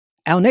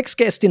Our next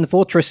guest in the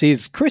Fortress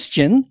is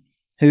Kristian,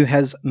 who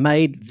has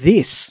made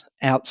this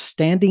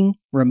outstanding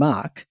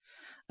remark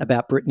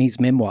about Britney's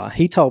memoir.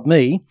 He told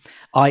me,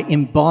 I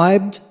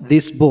imbibed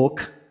this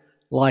book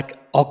like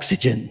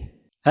oxygen.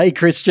 Hey,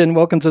 Kristian,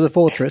 welcome to the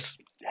Fortress.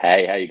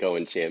 Hey, how you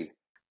going, Tim?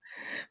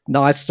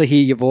 Nice to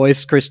hear your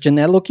voice, Kristian.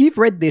 Now, look, you've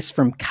read this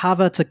from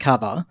cover to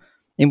cover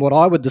in what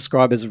I would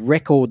describe as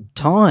record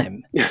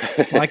time.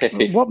 Like,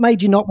 what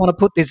made you not want to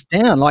put this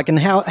down? Like, and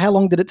how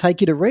long did it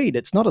take you to read?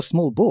 It's not a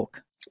small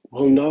book.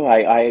 Well, no,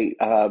 I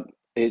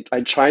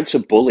tried to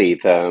bully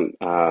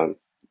the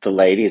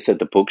ladies at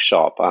the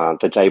bookshop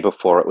the day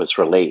before it was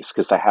released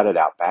because they had it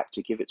out back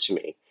to give it to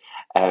me,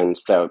 and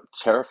they were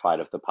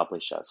terrified of the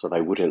publisher, so they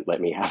wouldn't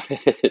let me have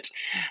it.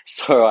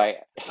 So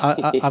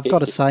I've got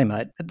to say,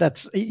 mate,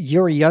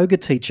 you're a yoga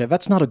teacher.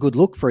 That's not a good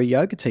look for a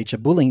yoga teacher,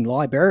 bullying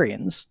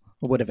librarians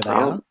or whatever they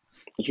are.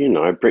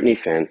 Britney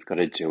fans got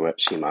to do it.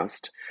 She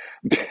must.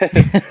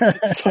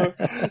 so,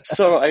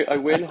 so I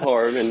went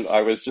home and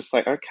I was just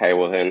like, okay,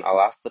 well then I'll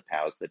ask the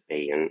powers that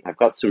be. And I've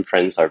got some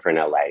friends over in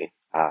LA,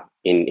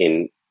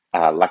 in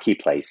lucky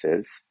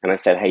places. And I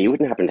said, hey, you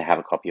wouldn't happen to have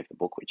a copy of the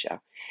book, would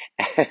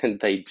you? And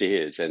they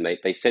did, and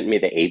they sent me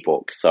the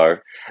ebook. So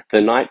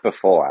the night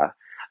before,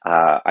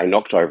 I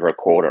knocked over a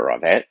quarter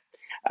of it.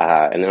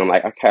 And then I'm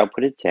like, okay, I'll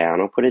put it down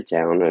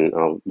and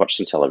I'll watch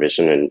some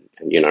television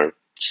and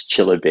just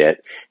chill a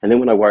bit. And then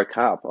when I woke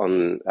up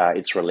on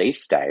its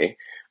release day,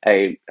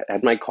 I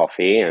had my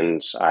coffee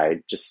and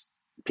I just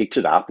picked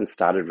it up and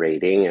started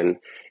reading. And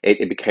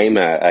it became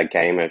a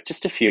game of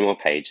just a few more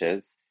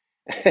pages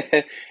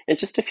and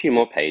just a few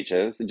more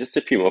pages and just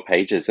a few more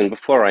pages. And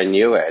before I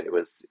knew it, it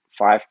was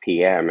 5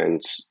 p.m.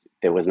 and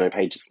there was no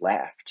pages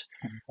left.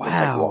 I was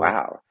like, Wow.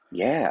 wow.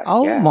 Yeah.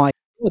 Oh, Yeah. my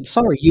God.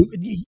 Sorry,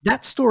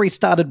 that story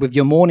started with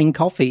your morning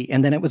coffee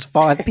and then it was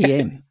 5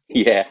 p.m.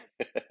 Yeah.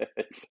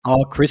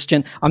 Oh,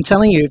 Kristian, I'm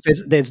telling you, if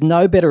there's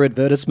no better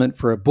advertisement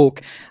for a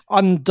book.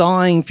 I'm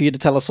dying for you to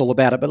tell us all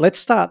about it, but let's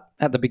start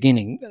at the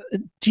beginning.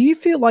 Do you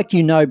feel like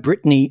you know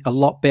Brittany a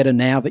lot better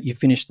now that you've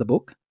finished the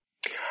book?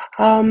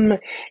 Um,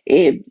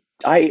 it,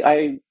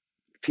 I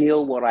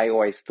feel what I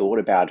always thought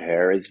about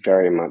her is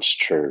very much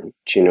true.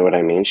 Do you know what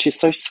I mean? She's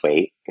so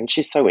sweet and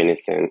she's so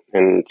innocent,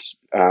 and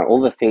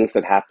all the things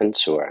that happened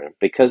to her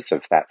because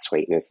of that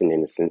sweetness and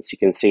innocence, you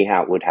can see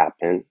how it would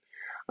happen.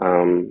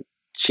 Um,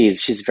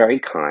 she's very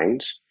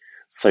kind,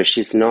 so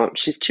she's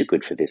too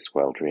good for this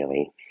world,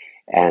 really.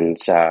 And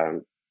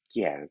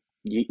yeah,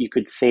 you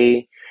could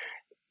see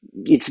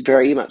it's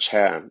very much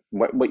her.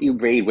 What you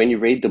read when you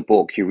read the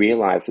book, you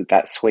realize that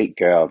that sweet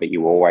girl that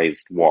you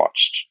always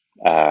watched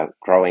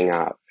growing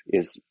up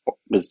is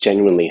was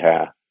genuinely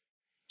her.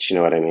 Do you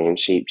know what I mean?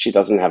 She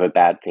doesn't have a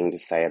bad thing to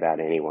say about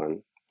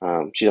anyone.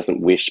 She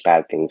doesn't wish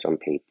bad things on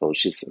people.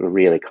 She's a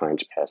really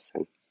kind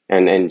person,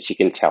 and she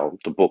can tell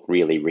the book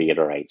really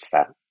reiterates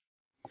that.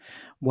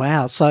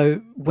 Wow.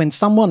 So when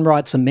someone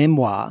writes a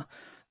memoir,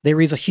 there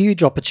is a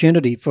huge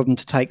opportunity for them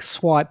to take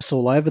swipes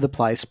all over the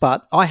place.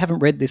 But I haven't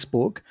read this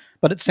book,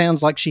 but it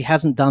sounds like she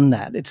hasn't done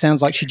that. It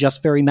sounds like she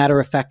just very matter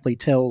of factly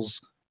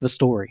tells the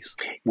stories.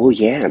 Well,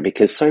 yeah,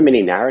 because so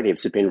many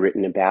narratives have been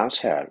written about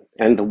her,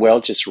 and the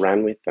world just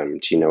ran with them.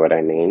 Do you know what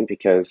I mean?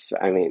 Because,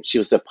 I mean, she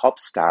was a pop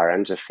star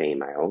and a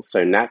female,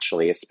 so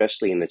naturally,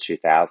 especially in the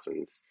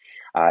 2000s,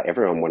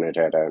 everyone wanted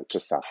her to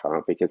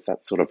suffer because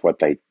that's sort of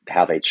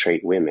how they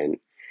treat women.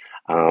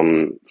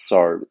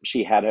 So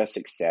she had her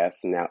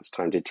success, and now it's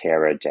time to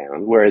tear her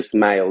down. Whereas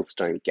males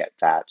don't get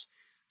that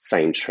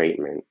same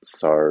treatment.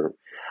 So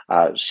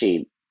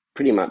she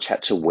pretty much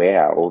had to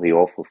wear all the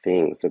awful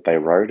things that they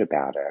wrote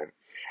about her.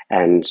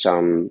 And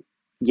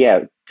yeah,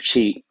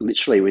 she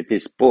literally, with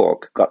this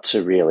book, got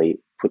to really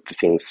put the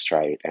things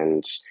straight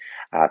and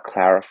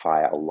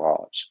clarify a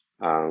lot,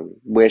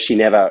 where she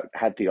never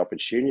had the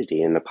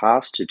opportunity in the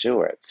past to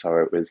do it.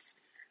 So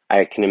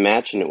I can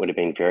imagine it would have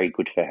been very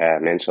good for her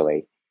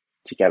mentally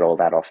to get all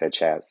that off her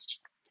chest.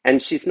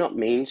 And she's not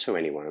mean to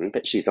anyone,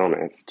 but she's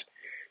honest.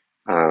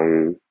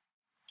 Um,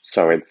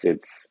 so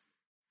it's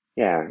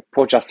yeah.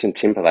 Poor Justin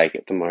Timberlake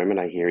at the moment.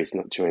 I hear he's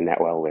not doing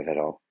that well with it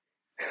all.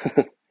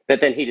 But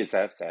then he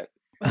deserves it.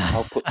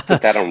 I'll put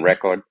that on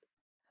record.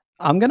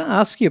 I'm going to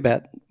ask you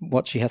about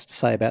what she has to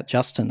say about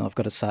Justin, I've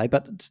got to say.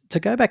 But to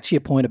go back to your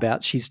point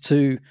about she's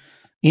too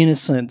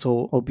innocent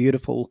or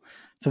beautiful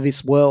for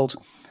this world,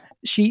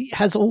 she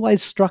has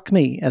always struck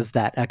me as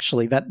that,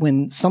 actually, that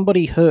when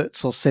somebody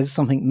hurts or says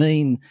something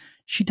mean,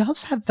 she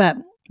does have that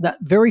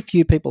very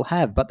few people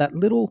have, but that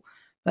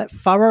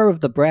furrow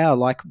of the brow,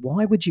 like,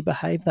 why would you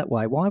behave that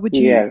way? Why would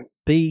you Yeah,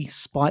 be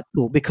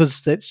spiteful?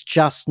 Because it's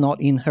just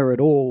not in her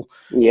at all.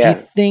 Do you yeah.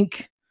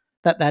 think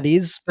that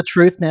is the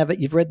truth now that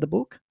you've read the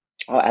book?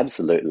 Oh,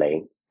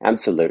 absolutely,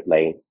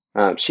 absolutely.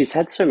 She's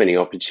had so many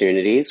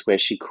opportunities where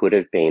she could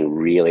have been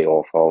really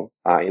awful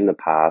in the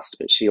past,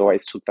 but she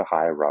always took the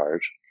higher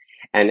road.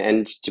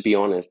 And to be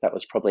honest, that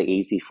was probably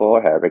easy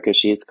for her because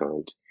she is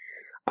kind.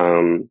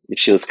 If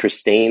she was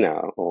Christina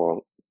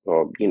or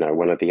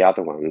one of the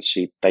other ones,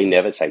 they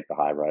never take the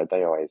high road.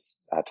 They always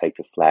take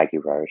the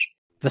slaggy road.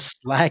 The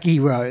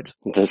Slaggy Road.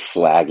 The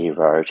Slaggy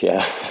Road,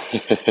 yeah.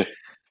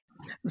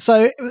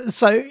 So,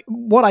 so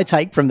what I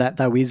take from that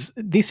though is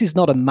this is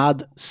not a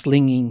mud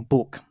slinging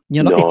book.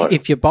 You're not No,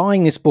 if you're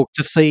buying this book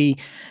to see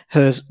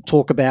her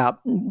talk about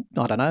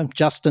I don't know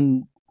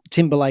Justin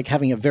Timberlake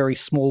having a very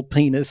small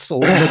penis or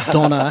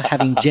Madonna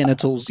having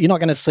genitals, you're not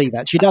going to see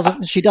that.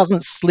 She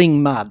doesn't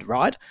sling mud,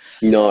 right?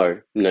 no,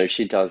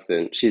 she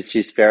doesn't.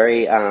 She's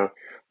very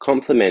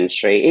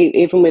complimentary,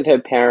 even with her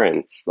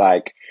parents.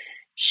 Like,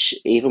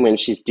 even when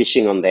she's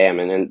dishing on them,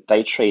 and then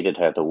they treated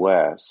her the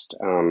worst.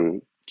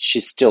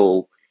 She's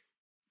still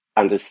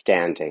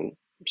understanding.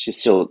 She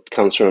still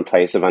comes from a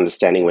place of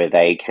understanding where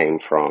they came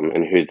from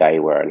and who they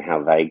were and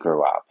how they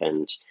grew up,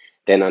 and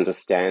then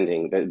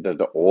understanding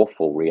the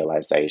awful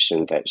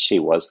realization that she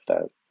was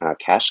the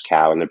cash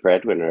cow and the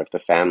breadwinner of the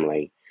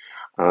family,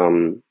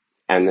 um,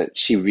 and that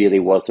she really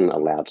wasn't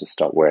allowed to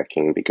stop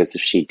working because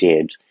if she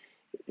did,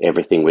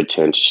 everything would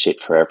turn to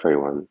shit for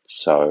everyone.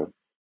 So,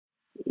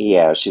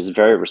 yeah, she's a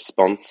very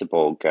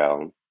responsible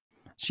girl.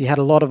 She had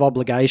a lot of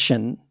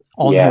obligation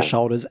on her Yeah,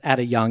 shoulders at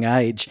a young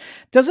age.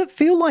 Does it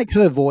feel like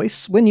her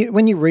voice when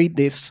you read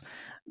this?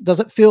 Does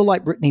it feel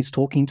like Britney's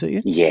talking to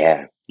you?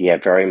 yeah,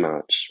 very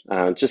much.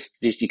 Just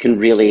you can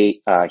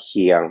really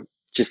hear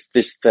just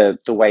this the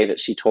way that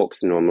she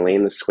talks normally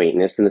and the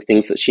sweetness and the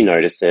things that she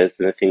notices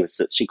and the things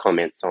that she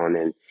comments on,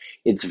 and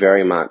it's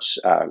very much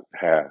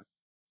her.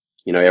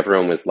 You know,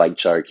 everyone was like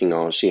joking,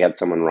 oh, she had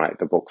someone write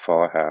the book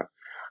for her.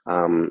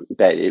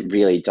 But it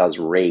really does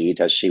read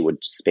as she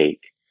would speak.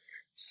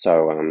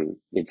 So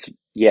it's,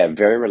 yeah,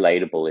 very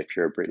relatable if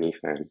you're a Britney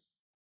fan.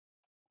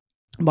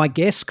 My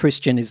guess,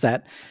 Christian, is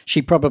that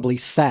she probably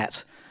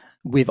sat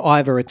with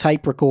either a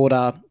tape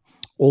recorder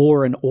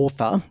or an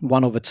author,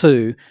 one of the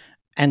two,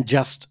 and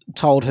just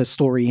told her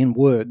story in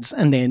words.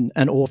 And then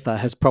an author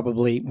has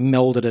probably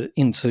melded it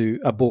into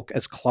a book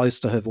as close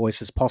to her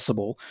voice as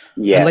possible.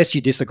 Yeah, Unless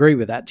you disagree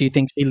with that. Do you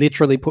think she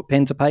literally put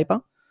pen to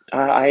paper?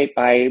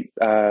 I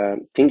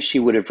think she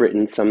would have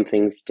written some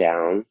things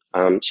down.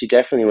 She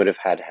definitely would have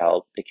had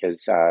help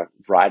because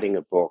writing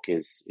a book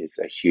is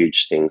a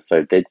huge thing.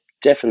 So there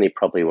definitely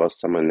probably was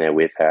someone there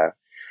with her.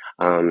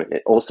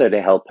 Also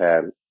to help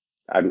her,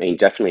 I mean,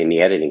 definitely in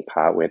the editing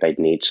part where they'd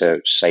need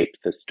to shape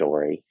the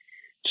story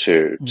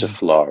to Mm.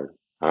 flow.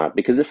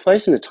 Because it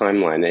flows in a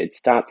timeline. It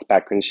starts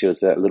back when she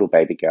was a little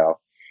baby girl,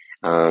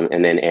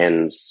 and then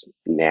ends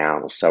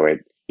now. So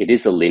it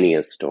is a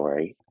linear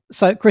story.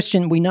 So,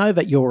 Christian, we know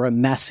that you're a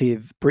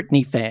massive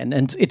Britney fan,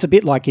 and it's a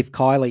bit like if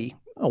Kylie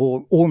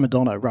or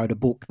Madonna wrote a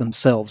book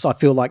themselves. I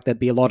feel like there'd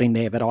be a lot in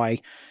there that I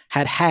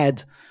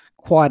had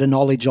quite a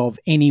knowledge of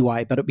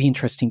anyway, but it'd be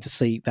interesting to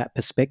see that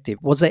perspective.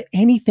 Was there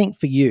anything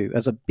for you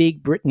as a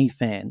big Britney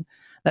fan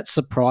that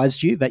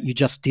surprised you that you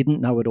just didn't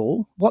know at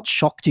all? What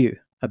shocked you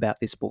about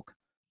this book?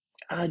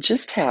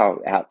 Just how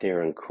out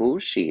there and cool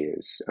she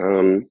is.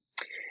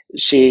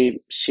 She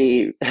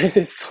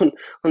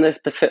on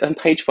on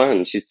page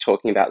one, she's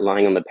talking about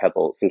lying on the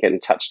pebbles and getting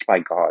touched by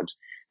God,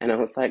 and I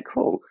was like,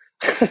 cool.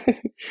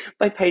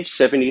 By page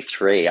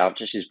 73,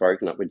 after she's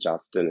broken up with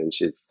Justin and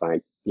she's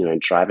like, you know,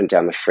 driving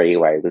down the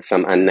freeway with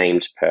some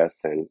unnamed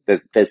person.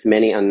 There's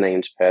many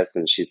unnamed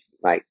persons. She's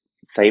like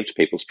saved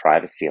people's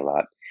privacy a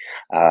lot.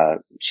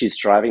 She's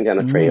driving down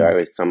the freeway Mm.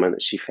 with someone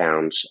that she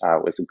found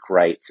was a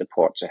great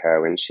support to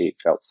her when she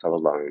felt so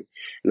alone.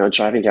 And they're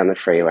driving down the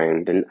freeway,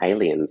 and then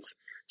aliens.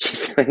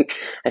 She's like,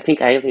 I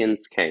think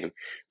aliens came.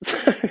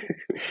 So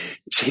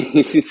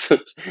she's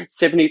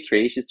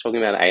 73. She's talking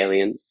about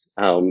aliens,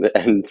 and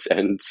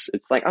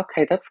it's like,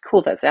 okay, that's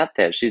cool. That's out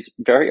there. She's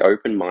very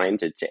open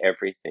minded to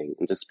everything,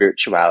 and to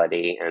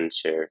spirituality, and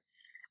to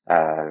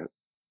uh,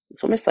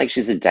 it's almost like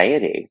she's a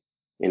deity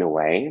in a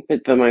way,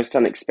 but the most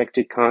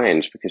unexpected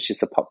kind because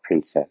she's a pop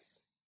princess.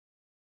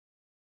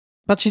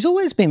 But she's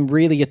always been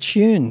really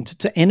attuned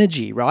to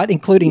energy, right?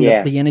 Including the,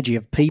 Yeah. the energy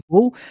of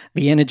people,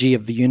 the energy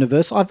of the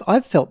universe.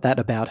 I've felt that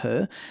about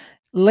her.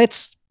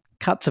 Let's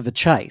cut to the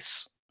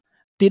chase.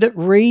 Did it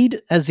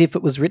read as if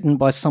it was written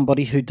by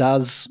somebody who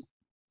does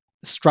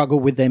struggle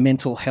with their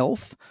mental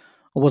health?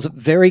 Or was it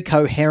very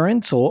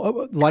coherent?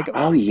 Or like,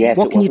 Oh, yes,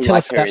 what it can you wasn't tell like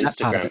us her about that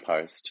part of Instagram it?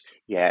 post.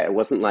 Yeah, it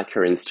wasn't like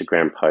her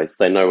Instagram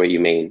post. I know what you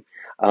mean.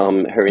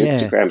 Her Yeah,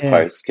 Instagram yeah,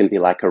 post can be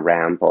like a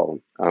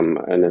ramble, an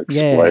yeah.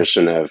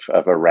 explosion of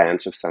a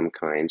rant of some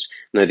kind.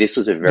 No, this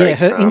was a very Yeah,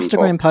 her calm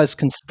Instagram book. post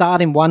can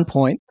start in one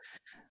point.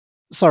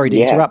 Sorry to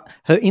Yeah, interrupt.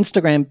 Her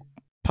Instagram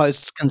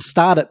posts can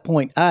start at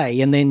point A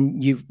and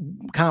then you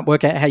can't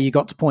work out how you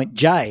got to point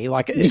J.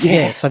 Like, yeah,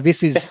 yeah, so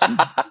this is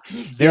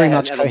very yeah,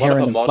 much and a lot of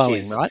coherent and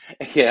flowing, emojis. right?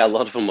 Yeah, a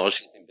lot of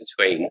emojis in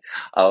between.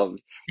 Um,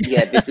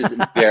 yeah, this is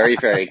very,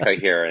 very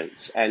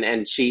coherent,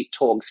 and she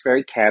talks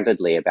very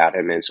candidly about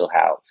her mental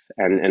health,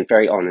 and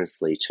very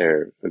honestly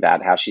too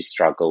about how she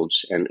struggled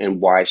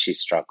and why she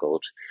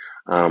struggled.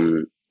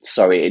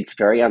 So it's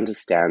very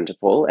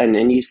understandable,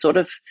 and you sort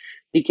of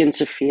begin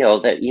to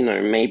feel that, you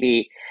know,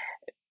 maybe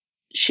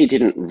she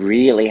didn't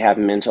really have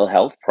mental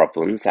health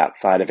problems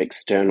outside of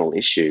external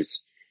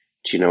issues.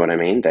 Do you know what I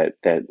mean? That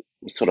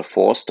sort of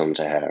forced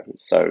onto her.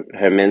 So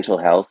her mental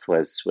health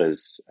was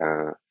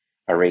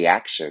a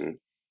reaction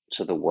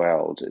to the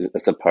world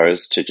as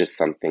opposed to just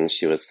something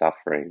she was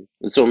suffering.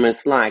 It's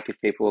almost like if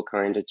people were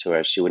kinder to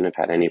her, she wouldn't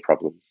have had any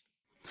problems.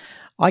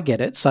 I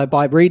get it. So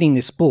by reading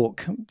this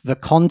book, the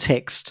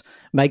context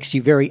makes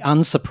you very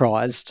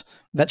unsurprised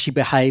that she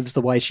behaves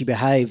the way she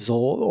behaves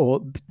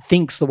or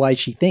thinks the way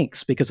she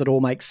thinks because it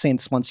all makes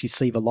sense once you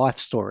see the life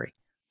story.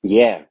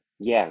 Yeah,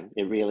 yeah,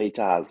 it really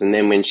does. And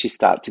then when she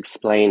starts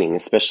explaining,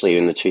 especially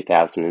in the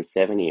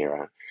 2007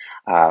 era,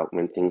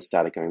 when things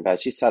started going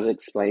bad, she started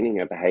explaining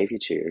her behavior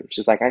to you.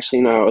 She's like,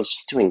 actually, no, I was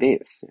just doing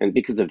this, and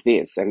because of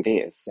this,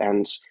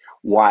 and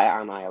why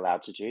aren't I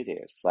allowed to do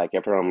this? Like,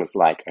 everyone was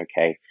like,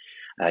 okay,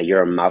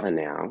 you're a mother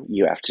now.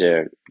 You have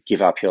to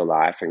give up your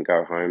life and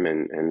go home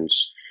and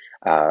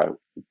uh,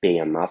 be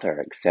a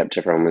mother. Except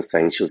everyone was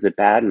saying she was a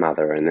bad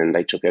mother, and then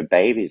they took her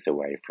babies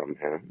away from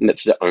her. And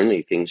that's the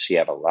only thing she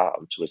ever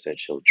loved was her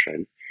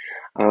children.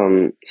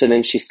 So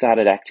then she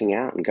started acting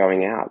out and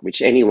going out,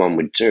 which anyone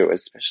would do,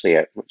 especially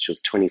at when she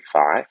was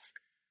 25.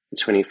 A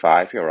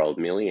 25-year-old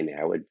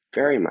millionaire would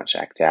very much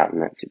act out in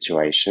that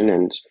situation.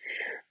 And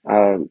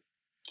um,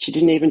 she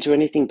didn't even do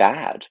anything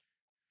bad.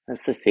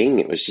 That's the thing.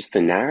 It was just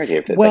the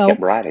narrative that they kept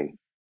Well, writing.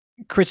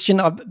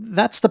 Kristian,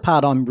 that's the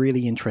part I'm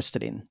really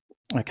interested in.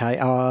 Okay,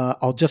 I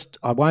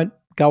won't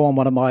go on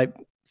one of my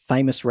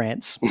famous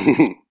rants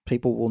because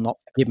people will not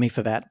forgive me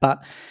for that.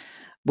 But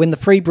when the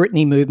Free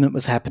Britney movement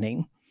was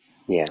happening,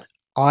 Yeah,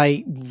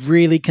 I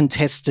really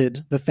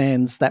contested the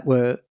fans that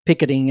were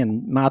picketing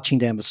and marching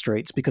down the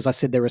streets because I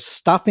said there is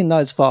stuff in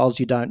those files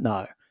you don't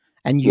know,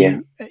 and yeah.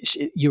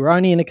 you're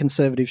only in a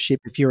conservativeship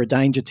if you're a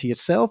danger to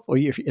yourself or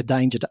if you're a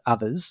danger to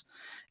others,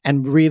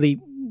 and really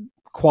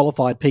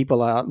qualified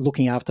people are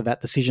looking after that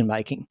decision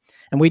making.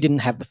 And we didn't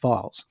have the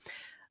files.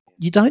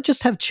 You don't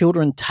just have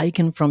children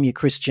taken from you,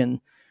 Kristian,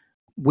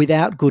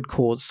 without good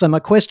cause. So my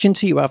question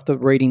to you after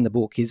reading the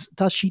book is,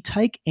 does she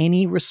take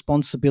any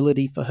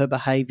responsibility for her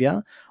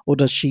behavior, or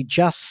does she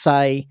just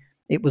say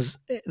it was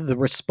the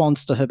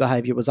response to her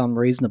behavior was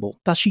unreasonable?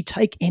 Does she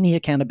take any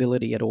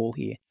accountability at all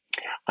here?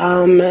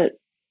 Um,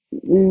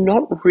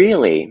 Not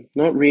really,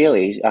 not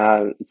really.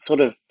 It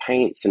sort of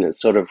paints and it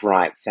sort of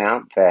writes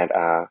out that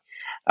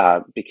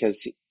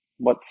because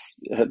what's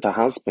the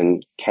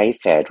husband,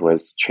 K-Fed,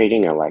 was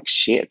treating her like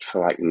shit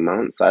for like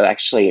months. I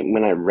actually,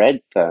 when I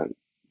read the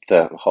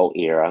whole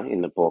era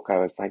in the book, I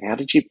was like, how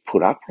did you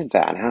put up with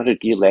that? How did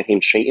you let him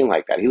treat you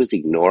like that? He was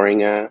ignoring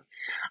her,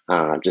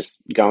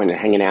 just going and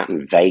hanging out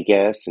in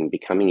Vegas and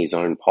becoming his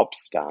own pop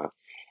star,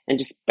 and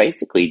just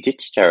basically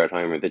ditched her at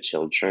home with the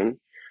children.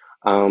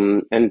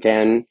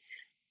 And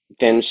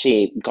then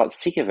she got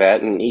sick of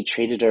it, and he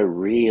treated her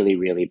really,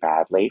 really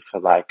badly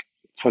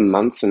for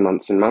months and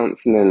months and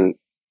months. And then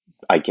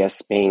I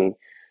guess being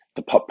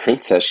the pop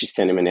princess, she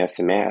sent him an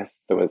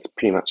SMS that was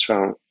pretty much,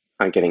 well,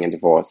 I'm getting a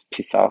divorce,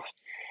 piss off.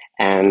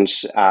 And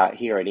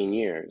he already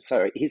knew.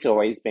 So he's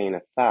always been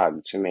a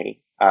thug to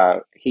me.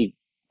 He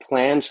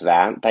planned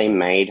that. They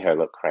made her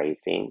look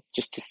crazy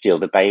just to steal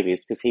the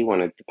babies because he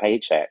wanted the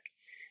paycheck.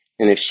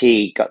 And if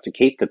she got to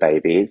keep the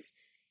babies,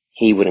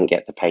 he wouldn't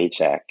get the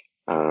paycheck.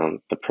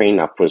 The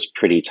prenup was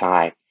pretty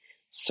tight.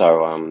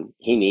 So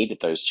he needed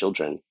those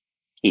children.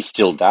 He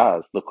still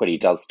does. Look what he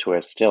does to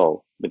her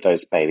still with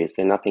those babies.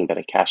 They're nothing but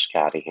a cash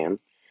cow to him.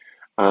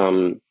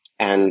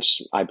 And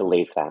I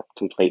believe that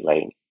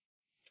completely.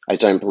 I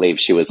don't believe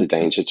she was a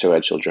danger to her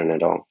children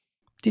at all.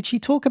 Did she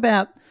talk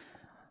about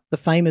the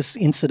famous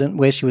incident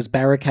where she was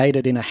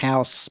barricaded in a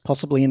house,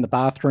 possibly in the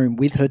bathroom,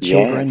 with her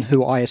children, Yes.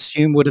 who I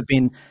assume would have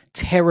been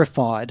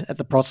terrified at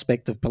the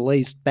prospect of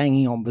police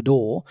banging on the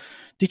door?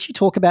 Did she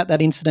talk about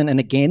that incident? And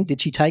again,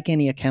 did she take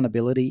any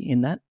accountability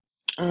in that?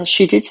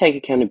 She did take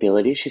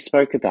accountability. She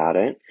spoke about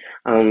it.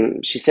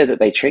 She said that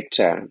they tricked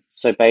her.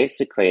 So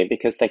basically,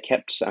 because they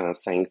kept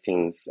saying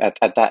things at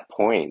that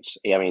point,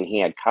 I mean, he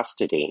had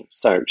custody.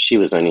 So she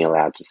was only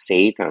allowed to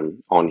see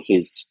them on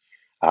his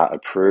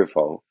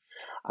approval.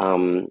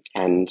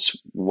 And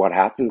what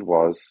happened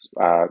was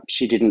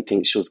she didn't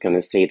think she was going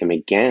to see them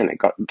again. It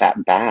got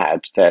that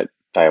bad that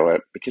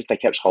because they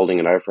kept holding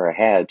it over her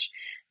head,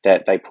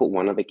 that they put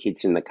one of the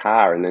kids in the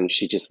car, and then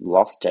she just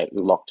lost it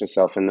and locked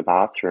herself in the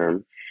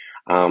bathroom,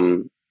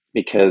 um,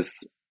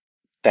 because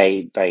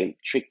they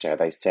tricked her.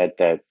 They said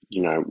that,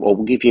 well,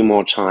 we'll give you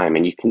more time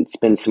and you can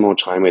spend some more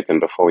time with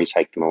them before we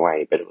take them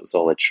away. But it was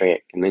all a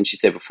trick. And then she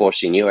said before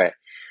she knew it,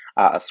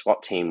 a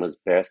SWAT team was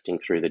bursting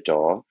through the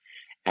door,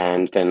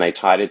 and then they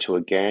tied her to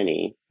a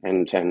gurney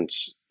and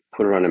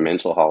put her on a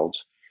mental hold.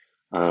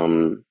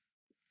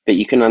 But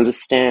you can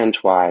understand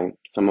why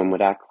someone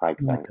would act like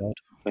My that. God.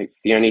 Like,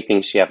 it's the only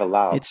thing she ever It's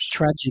loved.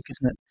 tragic,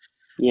 isn't it?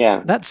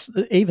 Yeah. That's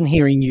even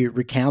hearing you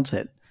recount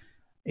it,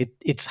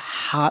 it's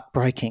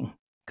heartbreaking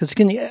because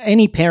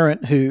any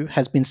parent who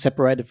has been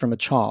separated from a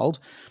child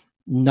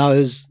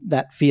knows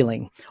that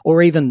feeling,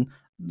 or even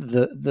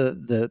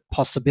the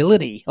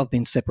possibility of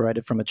being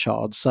separated from a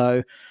child.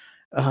 So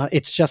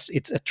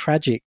it's a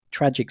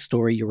tragic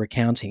story you're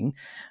recounting.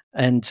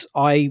 And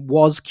I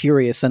was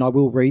curious, and I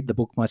will read the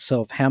book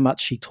myself, how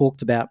much she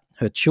talked about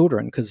her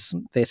children because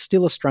they're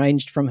still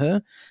estranged from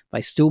her.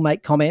 They still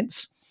make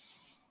comments.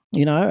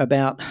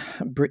 about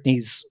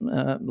Britney's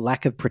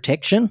lack of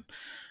protection?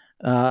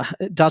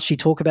 Does she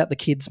talk about the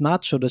kids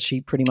much, or does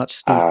she pretty much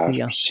steer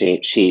clear?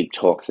 She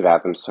talks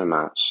about them so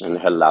much and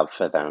her love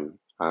for them.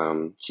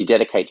 She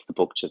dedicates the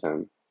book to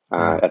them.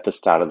 Mm. At the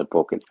start of the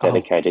book, it's Oh,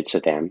 dedicated to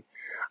them.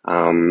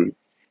 Um,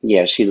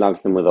 yeah, she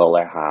loves them with all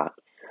her heart.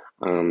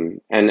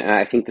 And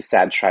I think the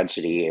sad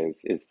tragedy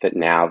is that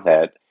now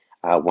that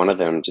one of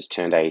them just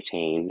turned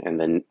 18, and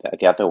then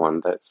the other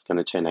one that's going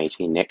to turn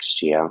 18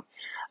 next year,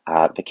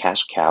 the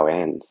cash cow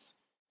ends.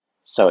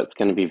 So it's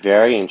going to be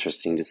very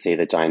interesting to see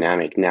the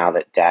dynamic now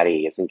that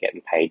Daddy isn't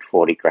getting paid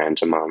 40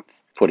 grand a month,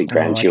 40 oh,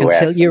 grand I can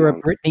tell US a you're a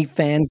month. Britney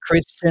fan,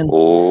 Christian.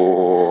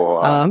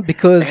 Oh,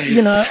 Because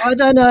I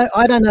don't know,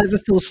 I don't know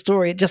the full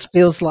story. It just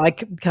feels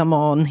like, come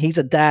on, he's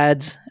a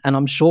dad, and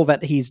I'm sure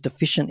that he's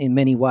deficient in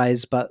many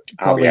ways. But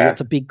oh golly, yeah. it's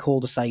a big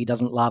call to say he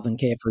doesn't love and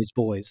care for his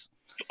boys.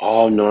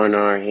 Oh no,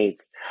 no,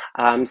 he's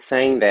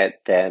saying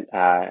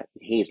that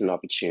he's an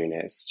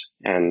opportunist,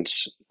 and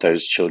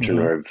those children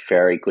Hmm. are a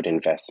very good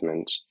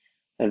investment,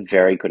 a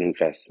very good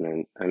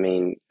investment. I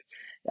mean,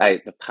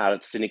 the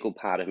cynical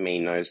part of me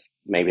knows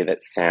maybe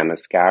that Sam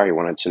Asghari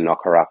wanted to knock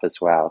her up as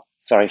well.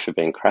 Sorry for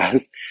being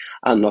crass.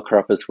 I'll knock her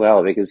up as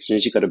well because as soon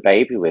as you've got a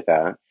baby with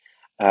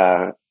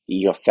her,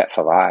 you're set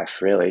for life,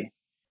 really.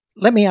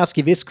 Let me ask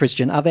you this,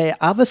 Christian: are there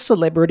other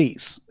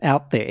celebrities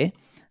out there?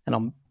 And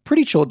I'm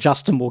pretty sure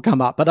Justin will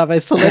come up, but are there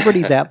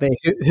celebrities out there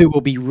who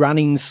will be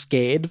running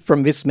scared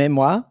from this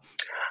memoir?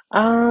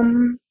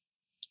 um,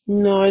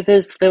 no,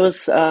 there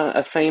was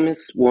a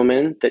famous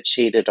woman that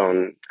cheated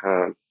on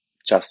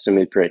Justin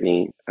with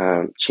Brittany,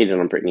 cheated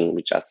on Brittany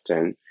with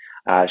Justin.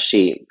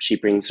 She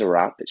brings her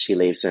up, but she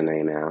leaves her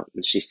name out,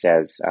 and she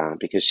says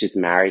because she's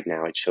married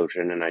now with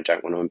children, and I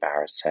don't want to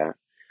embarrass her.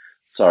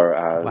 So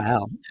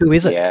Wow, who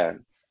is it? yeah,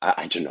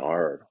 I don't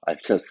know. I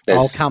just Oh,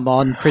 there's come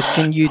on,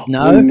 Christian, you'd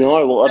well know.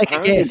 no well Take a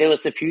apparently guess. there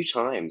was a few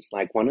times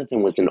like one of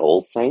them was an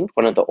All Saint,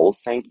 one of the All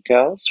Saint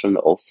girls from the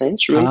All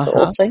Saints. Remember Uh the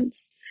All huh.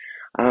 Saints?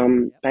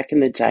 Back in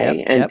the Yep.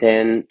 day, and Yep.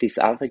 then this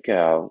other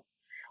girl.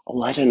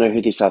 Oh, I don't know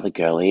who this other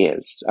girl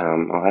is.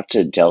 I'll have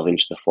to delve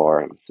into the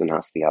forums and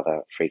ask the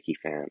other freaky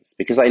fans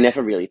because I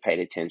never really paid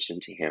attention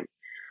to him.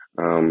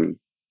 Um,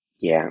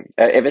 yeah,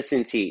 ever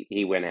since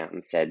he went out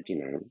and said,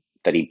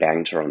 that he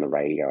banged her on the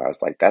radio, I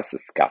was like, that's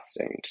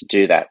disgusting to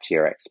do that to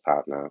your ex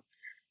partner,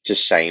 to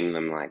shame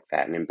them like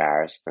that and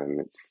embarrass them.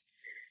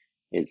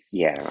 It's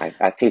yeah,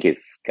 I think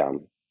it's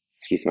scum.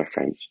 Excuse my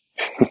French.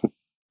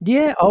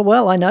 Yeah. Oh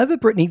well, I know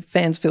that Britney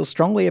fans feel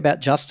strongly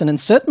about Justin, and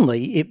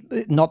certainly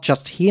not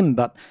just him,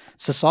 but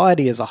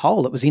society as a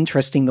whole. It was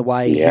interesting the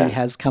way he Yeah,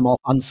 has come off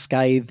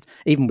unscathed,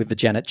 even with the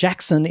Janet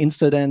Jackson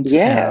incident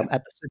yeah,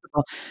 at the Super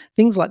Bowl,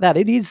 things like that.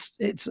 It is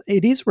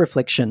a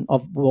reflection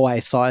of why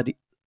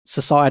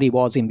society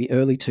was in the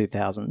early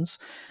 2000s.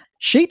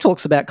 She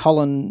talks about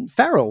Colin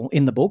Farrell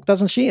in the book,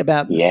 doesn't she?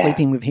 About yeah.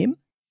 sleeping with him.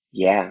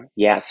 Yeah.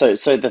 So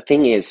the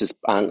thing is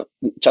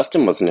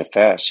Justin wasn't her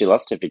first. She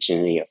lost her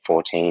virginity at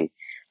 14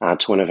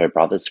 to one of her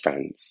brother's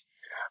friends,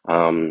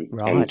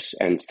 Right.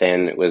 and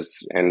then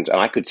and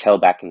I could tell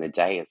back in the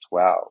day as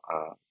well.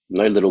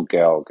 No little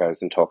girl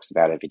goes and talks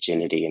about her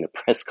virginity in a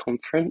press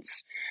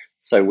conference.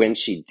 So when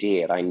she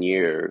did, I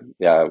knew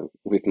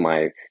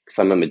because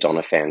I'm a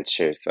Madonna fan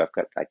too, so I've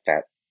got like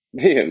that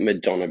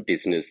Madonna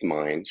business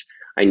mind.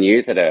 I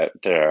knew that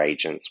her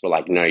agents were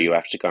like, no, you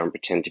have to go and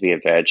pretend to be a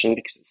virgin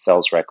because it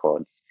sells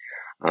records.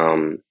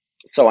 Um,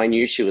 so I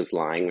knew she was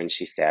lying when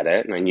she said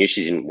it, and I knew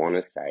she didn't want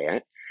to say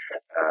it.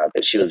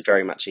 But she was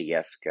very much a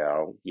yes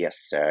girl, yes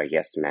sir,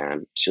 yes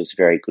ma'am. She was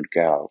a very good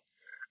girl,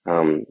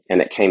 and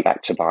it came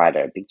back to bite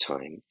her big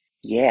time.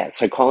 Yeah,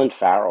 so Colin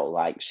Farrell,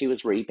 like she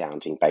was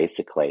rebounding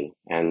basically,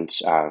 and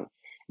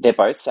they're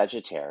both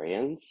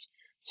Sagittarians,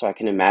 so I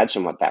can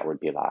imagine what that would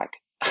be like.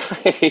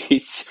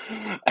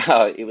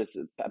 It was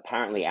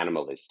apparently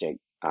animalistic.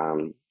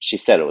 She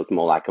said it was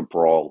more like a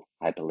brawl,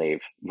 I believe,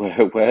 were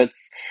her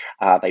words.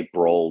 They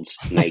brawled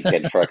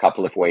naked for a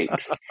couple of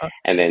weeks,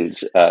 and then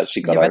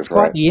she got Yeah, that's over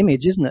quite it. the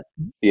image, isn't it?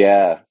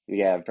 Yeah,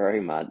 very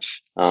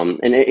much. And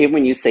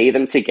when you see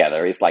them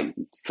together, he's like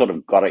sort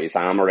of got his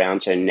arm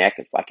around her neck.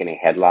 It's like in a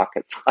headlock.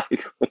 It's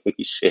like holy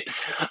shit.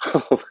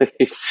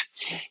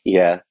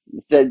 Yeah,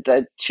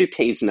 the two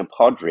peas in a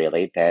pod,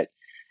 really. That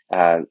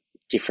uh,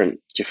 different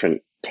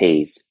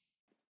peas.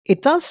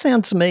 It does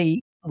sound to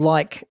me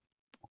like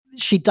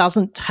she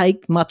doesn't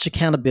take much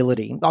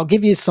accountability. I'll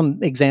give you some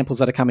examples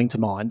that are coming to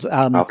mind.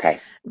 Okay.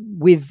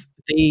 With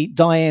the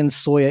Diane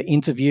Sawyer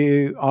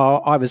interview,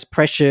 I was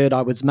pressured,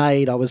 I was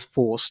made, I was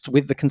forced.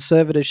 With the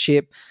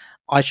conservatorship,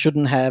 I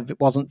shouldn't have, it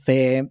wasn't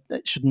fair,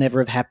 it should never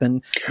have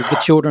happened. With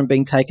the children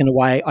being taken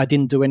away, I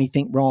didn't do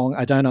anything wrong,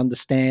 I don't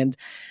understand.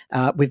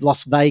 With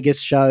Las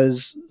Vegas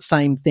shows,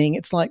 same thing.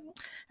 It's like,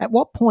 at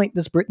what point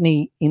does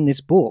Brittany in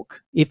this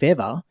book, if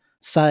ever,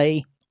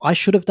 say, I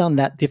should have done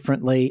that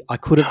differently, I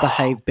could have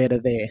behaved better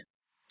there?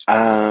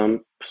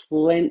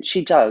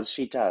 She does.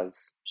 She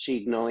does. She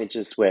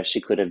acknowledges where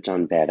she could have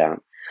done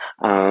better,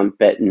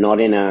 but not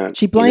in a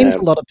She in blames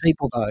a. a lot of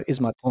people, though, is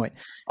my point.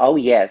 Oh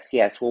yes,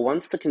 yes. Well,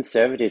 once the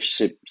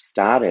conservatorship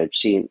started,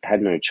 she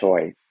had no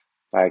choice.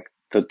 Like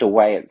the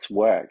way it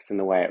works and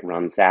the way it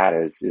runs out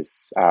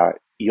is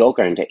you're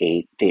going to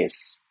eat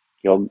this.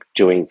 You're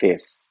doing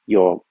this.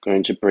 You're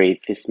going to breathe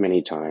this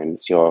many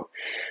times. You're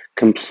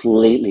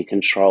completely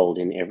controlled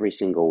in every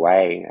single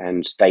way.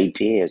 And they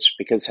did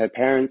because her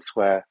parents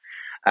were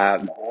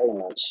very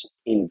much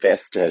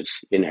invested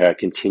in her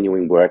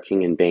continuing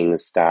working and being the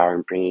star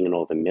and bringing in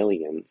all the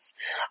millions.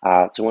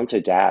 So once her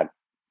dad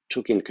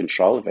took in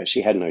control of her,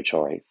 she had no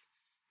choice.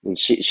 And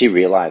she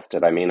realized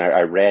it. I mean,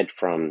 I read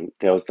from,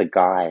 there was the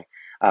guy,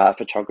 a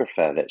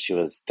photographer that she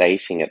was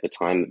dating at the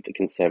time that the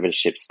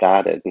conservatorship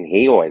started. And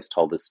he always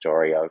told the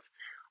story of,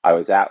 I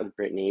was out with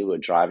Brittany, we were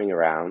driving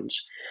around.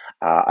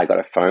 I got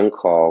a phone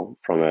call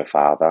from her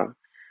father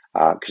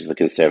because the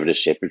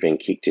conservatorship had been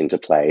kicked into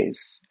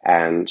place.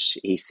 And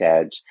he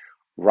said,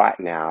 right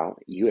now,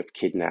 you have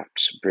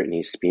kidnapped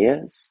Britney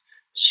Spears.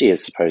 She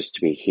is supposed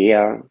to be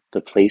here. The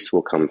police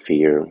will come for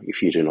you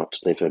if you do not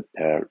deliver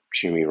her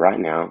to me right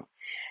now.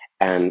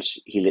 And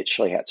he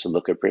literally had to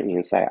look at Britney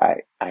and say,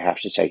 I have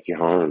to take you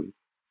home.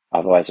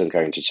 Otherwise, I'm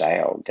going to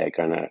jail. They're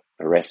going to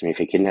arrest me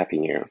for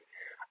kidnapping you.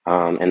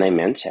 And they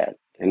meant it.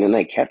 And then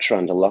they kept her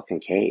under lock and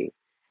key.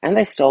 And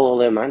they stole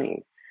all her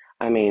money.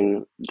 I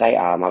mean, they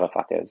are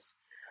motherfuckers.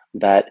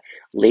 But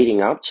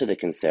leading up to the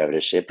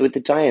conservatorship, with the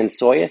Diane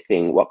Sawyer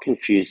thing, what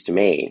confused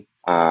me,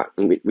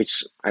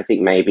 which I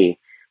think maybe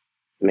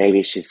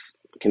she's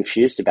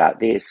confused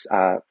about this,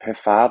 her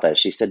father,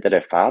 she said that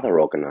her father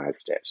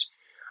organized it.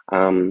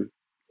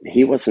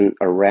 He wasn't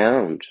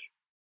around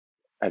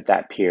at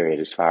that period,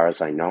 as far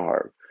as I know.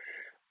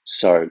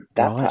 So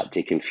that Right. part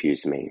did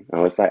confuse me. I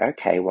was like,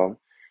 okay, well,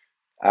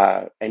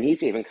 and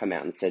he's even come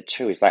out and said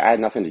too, he's like, I had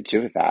nothing to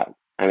do with that.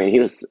 I mean, he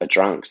was a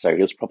drunk, so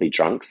he was probably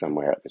drunk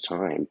somewhere at the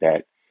time.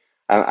 But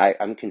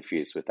I'm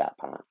confused with that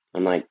part.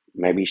 I'm like,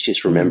 maybe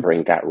she's Mm.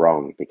 remembering that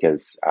wrong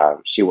because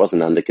she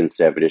wasn't under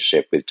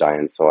conservatorship with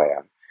Diane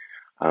Sawyer.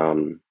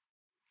 Um,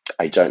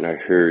 I don't know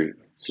who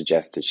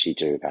suggested she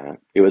do that.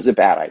 It was a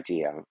bad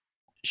idea.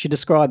 She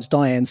describes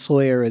Diane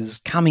Sawyer as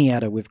coming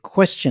at her with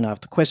question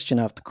after question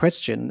after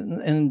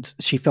question, and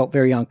she felt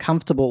very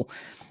uncomfortable.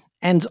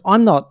 And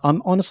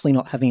I'm honestly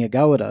not having a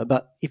go at her,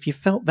 but if you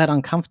felt that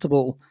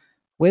uncomfortable,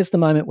 where's the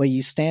moment where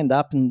you stand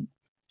up and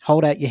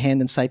hold out your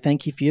hand and say,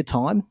 thank you for your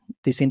time?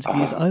 This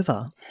interview's Oh,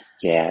 over.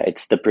 yeah,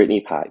 it's the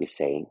Britney part, you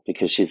see,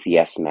 because she's the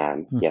yes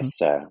man, Mm-hmm. yes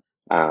sir,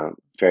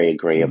 very Mm.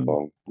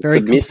 agreeable, Very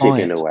submissive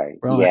in a compliant. way.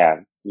 Right. Yeah,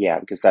 yeah,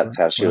 because that's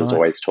how she was Right.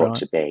 always taught Right.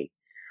 to be.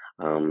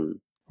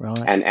 Um,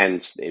 Right.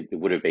 and it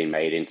would have been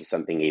made into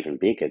something even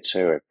bigger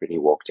too if Britney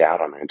walked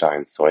out on her.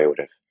 Diane Sawyer would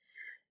have,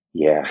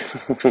 yeah,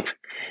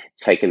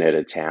 taken her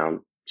to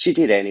town. She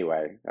did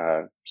anyway.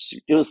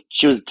 She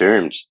was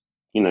doomed.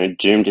 You know,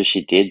 doomed if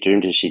she did,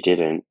 doomed if she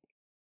didn't.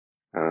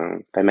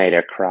 They made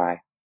her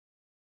cry.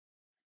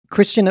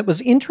 Kristian, it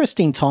was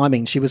interesting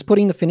timing. She was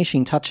putting the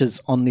finishing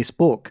touches on this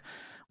book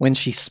when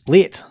she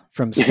split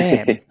from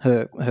Sam,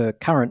 her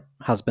current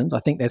husband. I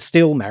think they're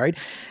still married.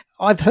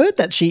 I've heard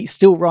that she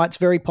still writes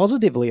very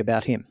positively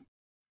about him.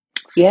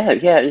 Yeah,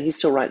 yeah, and he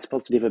still writes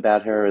positive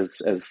about her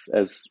as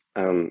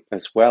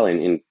well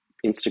in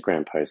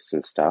Instagram posts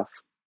and stuff.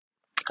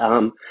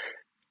 Um,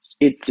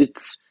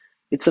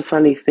 it's a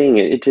funny thing.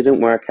 It didn't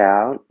work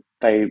out.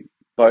 They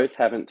both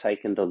haven't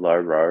taken the low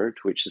road,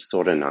 which is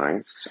sort of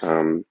nice.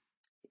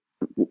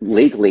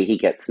 Legally, he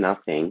gets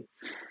nothing,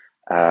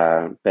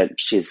 but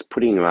she's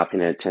putting him up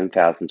in a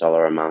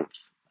 $10,000 a month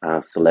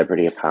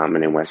celebrity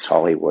apartment in West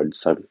Hollywood.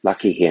 So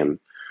lucky him.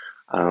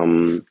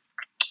 Um,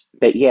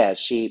 but yeah,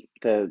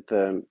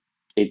 the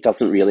it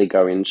doesn't really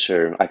go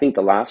into. I think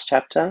the last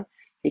chapter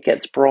it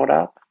gets brought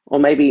up, or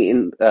maybe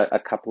in a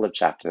couple of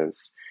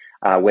chapters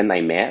when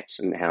they met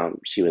and how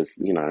she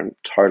was,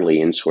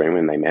 totally into him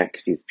when they met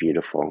because he's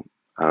beautiful.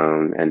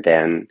 And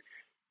then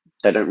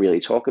they don't really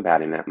talk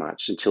about him that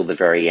much until the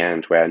very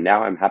end, where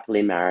now I'm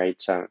happily married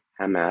to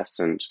Hamas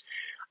and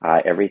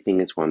everything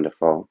is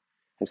wonderful,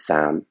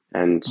 Hassan.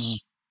 And Mm.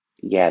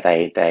 yeah,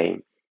 they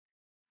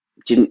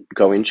didn't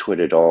go into it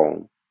at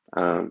all.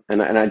 And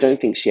I don't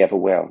think she ever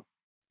will.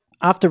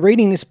 After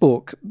reading this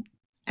book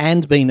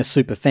and being a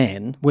super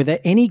fan, were there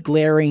any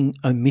glaring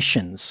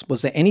omissions?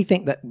 Was there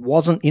anything that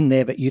wasn't in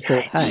there that you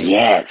thought, hey,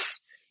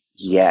 Yes,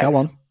 go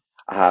on? yes.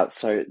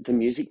 So the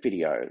music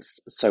videos.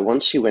 So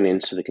once she went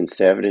into the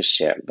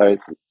conservatorship,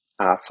 those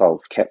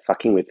assholes kept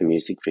fucking with the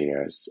music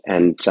videos.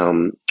 And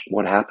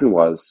what happened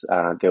was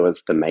there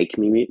was the Make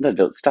Me music.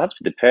 No, it starts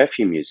with the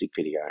Perfume music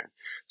video.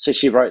 So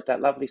she wrote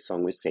that lovely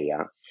song with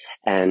Sia,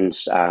 and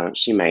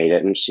she made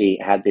it, and she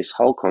had this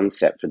whole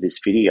concept for this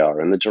video.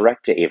 And the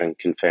director even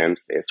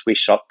confirms this. We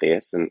shot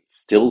this, and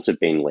stills have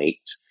been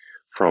leaked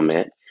from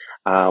it,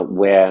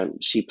 where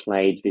she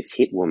played this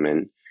hit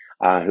woman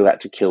who had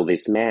to kill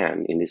this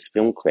man in this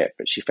film clip,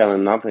 but she fell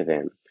in love with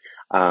him.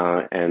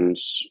 And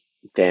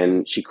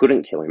then she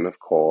couldn't kill him, of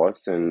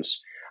course, and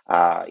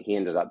he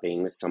ended up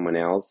being with someone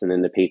else, and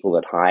then the people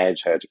that hired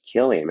her to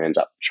kill him end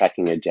up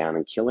tracking her down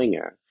and killing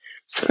her.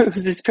 So it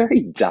was this very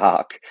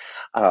dark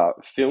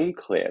film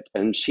clip,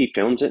 and she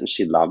filmed it and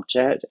she loved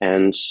it,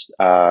 and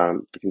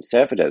the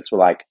conservators were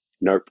like,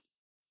 nope,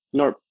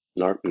 nope,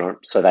 nope, nope.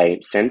 So they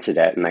censored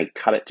it and they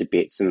cut it to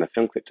bits, and the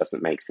film clip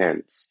doesn't make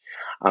sense.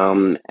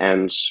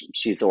 And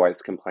she's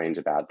always complained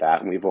about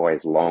that, and we've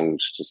always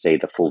longed to see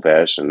the full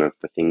version of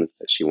the things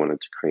that she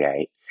wanted to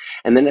create.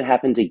 And then it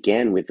happened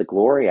again with the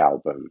Glory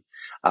album.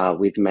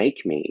 With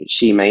Make Me,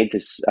 she made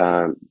this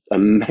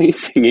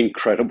amazing,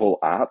 incredible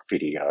art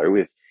video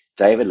with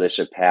David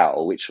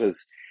LaChapelle, which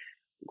was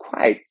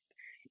quite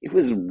it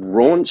was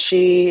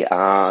raunchy.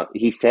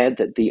 He said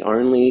that the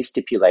only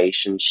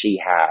stipulation she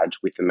had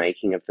with the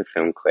making of the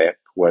film clip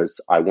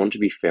was, I want to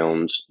be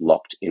filmed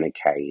locked in a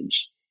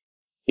cage.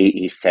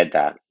 He said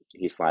that.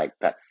 He's like,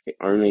 that's the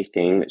only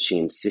thing that she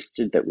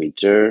insisted that we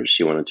do.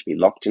 She wanted to be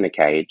locked in a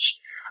cage.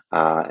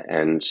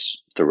 And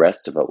the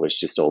rest of it was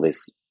just all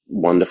this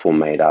wonderful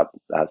made up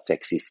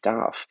sexy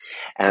stuff.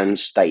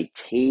 And they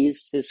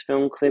teased this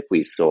film clip.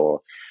 We saw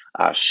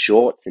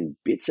shorts and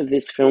bits of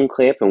this film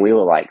clip, and we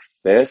were like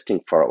thirsting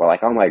for it. We're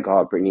like, oh my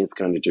God, Britney's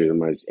going to do the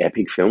most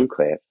epic film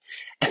clip.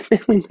 And then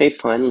when they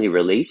finally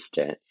released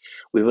it,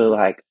 we were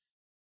like,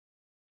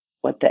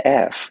 what the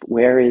F?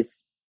 Where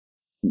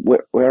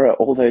are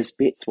all those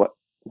bits?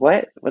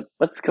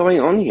 What's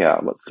going on here?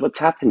 What's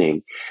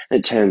happening? And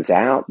it turns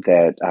out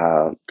that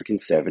the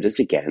conservators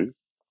again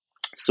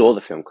saw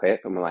the film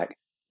clip and were like,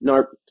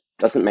 nope,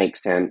 doesn't make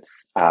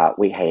sense.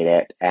 We hate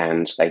it,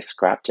 and they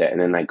scrapped it.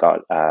 And then they got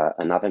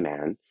another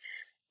man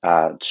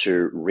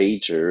to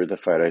redo the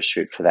photo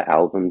shoot for the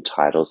album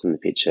titles and the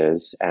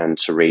pictures, and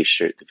to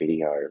reshoot the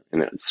video.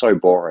 And it was so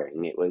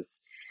boring. It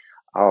was,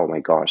 oh my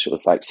gosh, it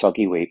was like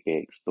Soggy Wheat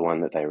Bix, the one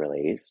that they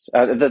released.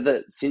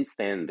 Since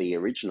then, the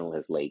original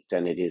has leaked,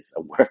 and it is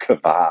a work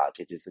of art.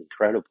 It is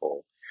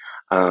incredible.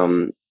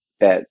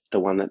 That the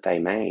one that they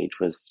made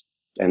was,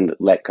 and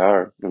let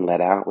go and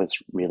let out, was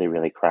really,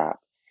 really crap.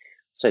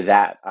 So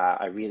that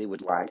I really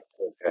would like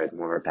to have heard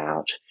more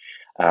about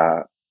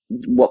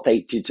what they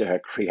did to her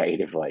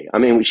creatively. I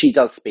mean, she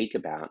does speak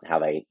about how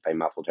they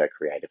muffled her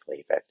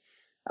creatively, but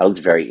I was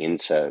very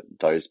into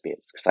those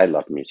bits because I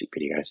love music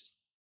videos.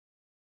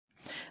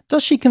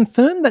 Does she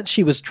confirm that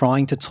she was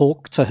trying to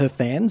talk to her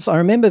fans? I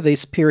remember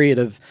this period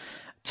of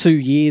 2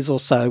 years or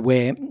so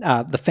where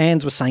the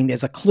fans were saying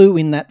there's a clue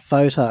in that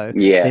photo,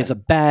 Yeah. there's a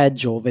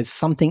badge, or there's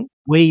something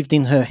weaved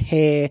in her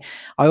hair.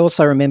 I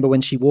also remember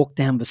when she walked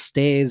down the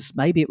stairs,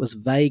 maybe it was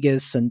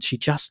Vegas, and she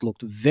just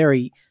looked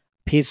very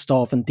pissed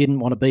off and didn't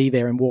want to be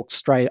there and walked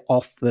straight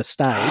off the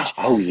stage.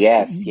 Oh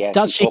yes, yes,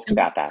 Does she she? talked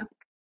about that.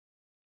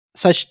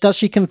 Does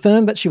she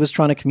confirm that she was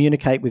trying to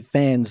communicate with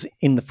fans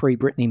in the Free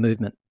Britney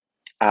movement?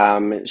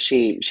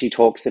 She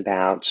talks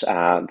about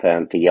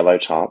the yellow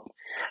top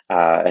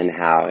and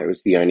how it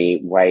was the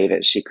only way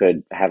that she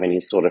could have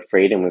any sort of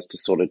freedom was to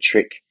sort of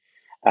trick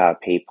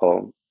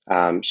people.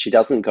 She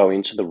doesn't go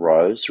into the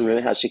Rose.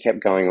 Remember how she kept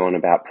going on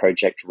about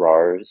Project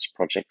Rose,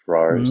 Project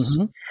Rose?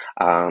 Hmm.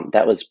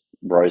 That was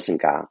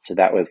Rosengart. So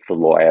that was the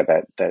lawyer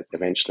that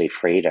eventually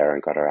freed her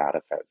and got her out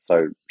of it.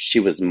 So she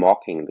was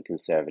mocking the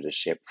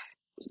conservatorship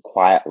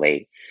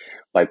quietly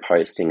by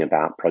posting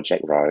about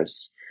Project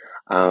Rose.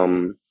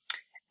 Um,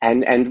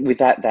 and with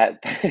that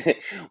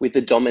with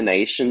the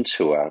Domination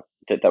tour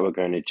that they were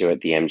going to do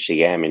at the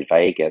MGM in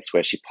Vegas,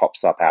 where she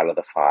pops up out of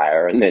the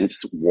fire and then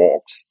just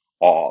walks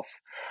off,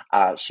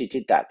 she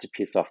did that to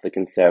piss off the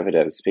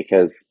conservatives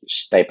because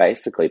they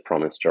basically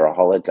promised her a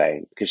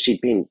holiday because she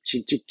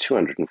did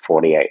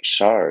 248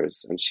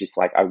 shows, and she's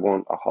like, I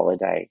want a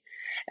holiday.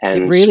 It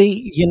And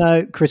really,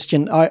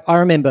 Kristian, I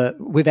remember,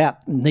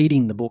 without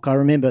needing the book, I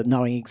remember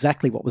knowing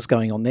exactly what was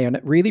going on there. And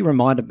it really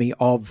reminded me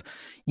of,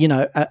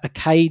 a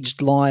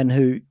caged lion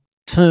who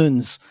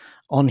turns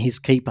on his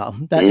keeper.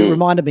 That it mm,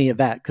 reminded me of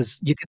that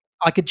because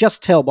I could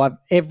just tell by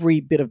every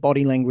bit of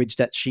body language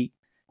that she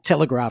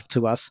telegraphed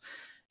to us.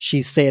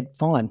 She said,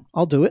 fine,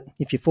 I'll do it.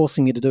 If you're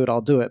forcing me to do it, I'll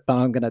do it, but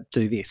I'm going to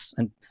do this.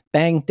 And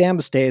bang, down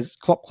the stairs,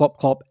 clop, clop,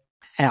 clop,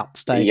 out,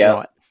 stage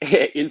yep,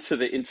 right. into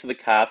the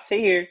car.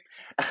 See you.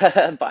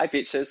 Bye,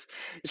 bitches.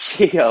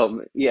 She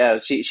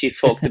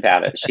talks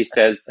about it. She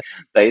says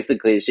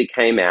basically she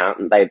came out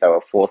and they were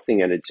forcing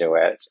her to do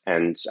it,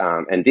 and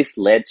this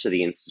led to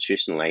the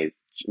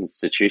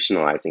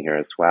institutionalizing her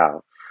as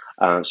well.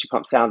 She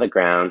pops out of the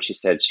ground. She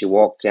said she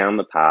walked down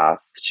the path.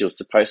 She was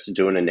supposed to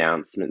do an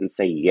announcement and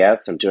say,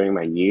 yes, I'm doing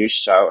my new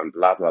show and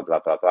blah, blah, blah,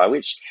 blah, blah,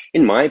 which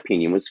in my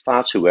opinion was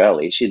far too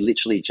early. She'd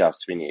literally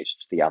just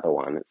finished the other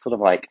one. It's sort of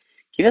like,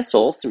 give us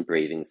all some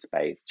breathing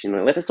space.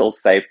 Let us all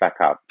save back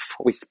up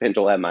before we spend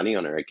all our money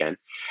on her again.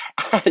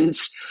 And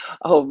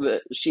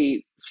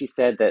she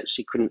said that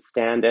she couldn't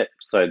stand it.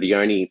 So the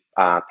only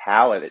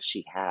power that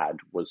she had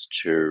was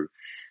to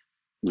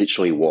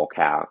literally walk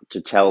out, to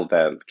tell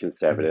the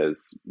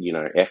conservators,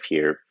 F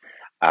you,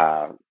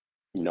 uh,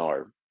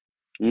 no.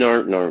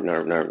 No, no,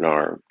 no, no,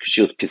 no. Because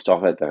she was pissed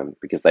off at them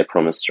because they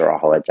promised her a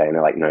holiday and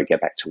they're like, no, get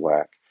back to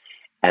work.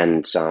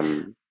 And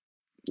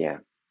yeah,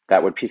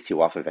 that would piss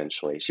you off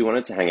eventually. She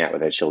wanted to hang out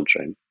with her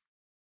children.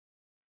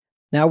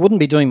 Now, I wouldn't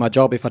be doing my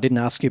job if I didn't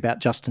ask you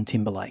about Justin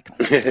Timberlake.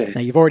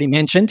 Now, you've already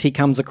mentioned he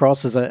comes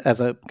across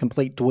as a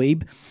complete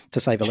dweeb, to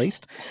say the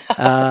least.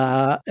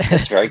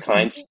 That's very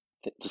kind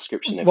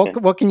description of him.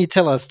 What can you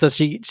tell us? Does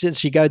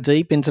she go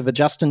deep into the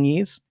Justin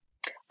years?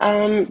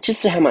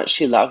 Just how much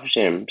she loved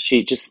him.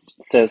 She just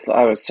says,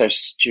 I was so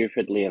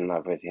stupidly in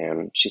love with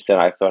him. She said,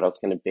 I thought I was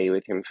going to be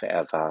with him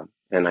forever,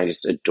 and I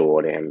just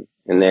adored him.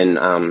 And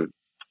then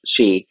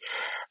she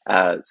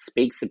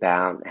speaks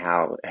about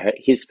how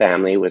his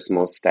family was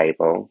more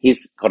stable.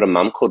 He's got a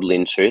mum called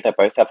Lynn too. They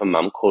both have a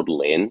mum called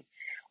Lynn,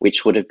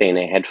 which would have been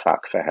a head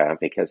fuck for her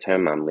because her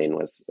mum Lynn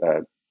was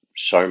a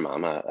show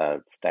mum, a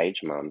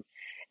stage mum,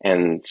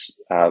 and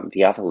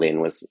the other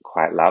Lynn was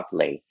quite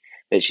lovely.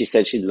 But she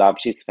said she loved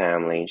his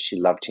family. She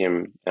loved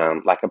him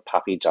like a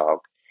puppy dog,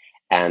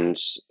 and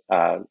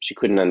she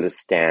couldn't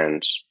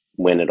understand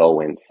when it all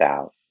went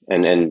south.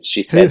 And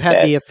she Who said had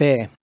that the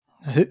affair?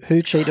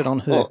 Who cheated on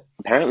who? well,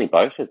 apparently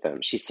both of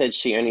them. She said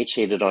she only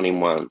cheated on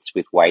him once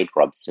with Wade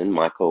Robson,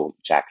 Michael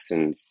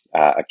Jackson's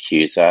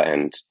accuser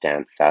and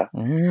dancer.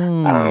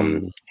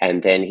 Mm.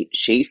 And then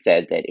she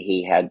said that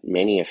he had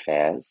many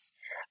affairs.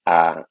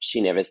 She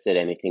never said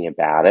anything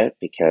about it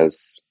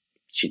because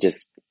she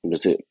just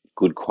was a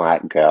good,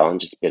 quiet girl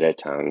and just bit her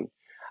tongue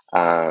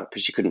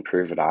because she couldn't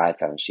prove it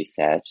either, she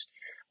said.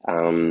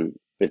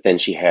 But then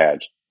she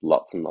heard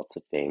lots and lots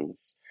of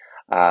things.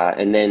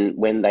 And then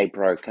when they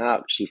broke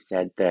up, she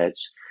said that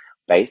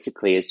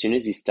basically as soon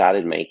as he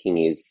started making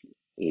his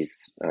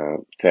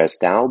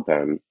first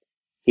album,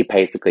 he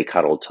basically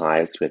cut all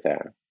ties with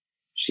her.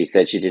 She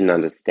said she didn't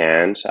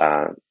understand,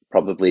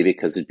 probably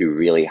because it'd be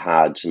really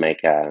hard to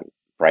make a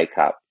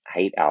breakup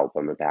hate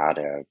album about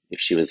her if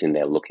she was in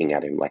there looking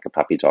at him like a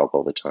puppy dog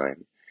all the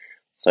time.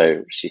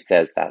 So she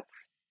says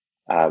that's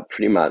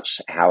pretty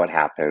much how it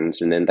happened.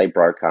 And then they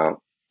broke up.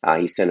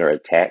 He sent her a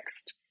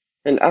text.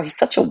 And oh, he's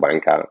such a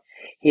wanker.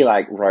 He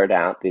like wrote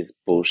out this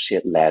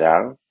bullshit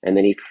letter and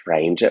then he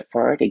framed it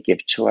for her to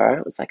give to her.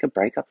 It was like a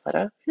breakup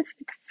letter. What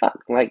the fuck?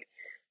 Like,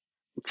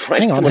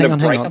 writes someone a Hang on.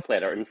 breakup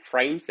letter and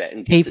frames it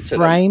and He gives it to them.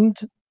 framed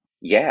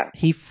Yeah.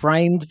 he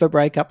framed the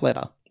breakup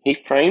letter. He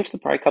framed the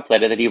breakup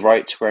letter that he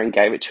wrote to her and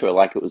gave it to her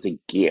like it was a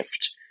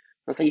gift.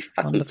 I was like, you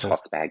fucking Wonderful.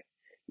 tossbag.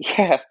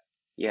 Yeah.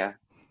 Yeah.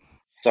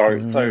 So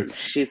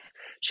she Is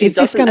this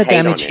doesn't going to hate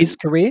on damage his him.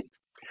 career?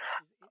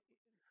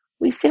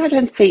 We see, I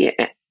don't see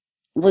it.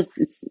 Well,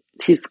 it's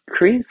his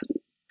career's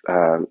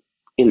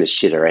in the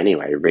shitter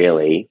anyway,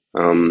 really.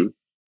 Uh,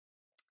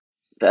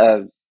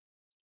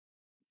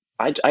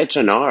 I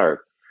don't know.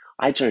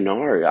 I don't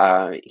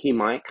know. He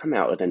might come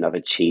out with another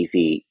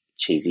cheesy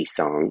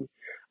song.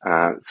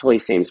 That's all he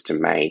seems to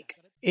make.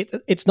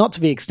 It's not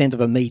to the extent of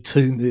a Me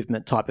Too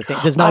movement type of thing.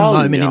 There's no Oh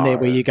moment in there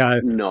where no, you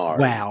go, no,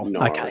 "Wow, no!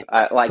 okay,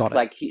 Like got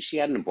it." she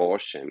had an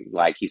abortion.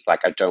 Like he's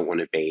like, I don't want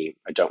to be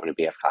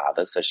a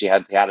father. So he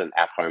had an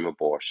at home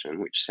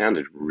abortion, which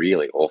sounded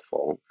really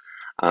awful.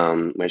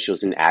 Where she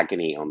was in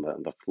agony on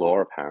the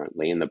floor,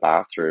 apparently in the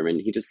bathroom,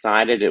 and he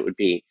decided it would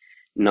be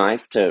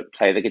nice to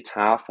play the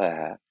guitar for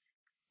her.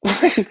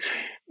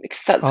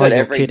 Because that's Oh, what you're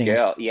every kidding.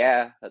 girl,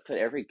 yeah, that's what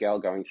every girl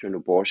going through an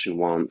abortion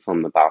wants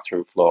on the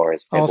bathroom floor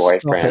is their Oh, stop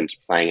it. boyfriend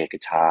playing a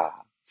guitar,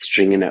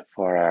 stringing it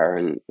for her,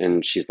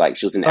 and she's like,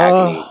 she was in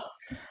agony.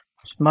 Oh,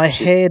 my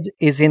She's, head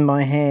is in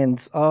my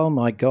hands. Oh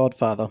my God,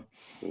 Father.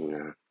 you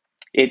know,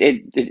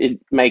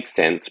 it makes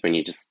sense when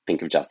you just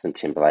think of Justin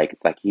Timberlake.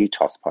 It's like you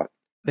tosspot.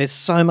 There's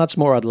so much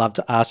more I'd love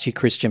to ask you,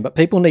 Kristian, but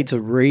people need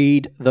to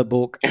read the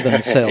book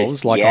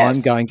themselves, like I'm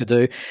Yes. going to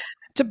do.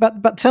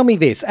 But tell me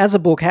this: as a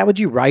book, how would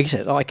you rate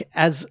it? Like,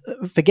 as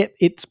forget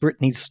it's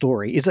Britney's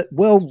story. Is it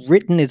well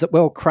written? Is it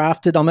well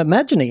crafted? I'm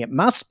imagining it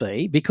must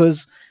be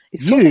because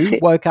It's sort of you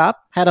woke up,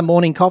 had a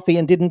morning coffee,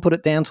 and didn't put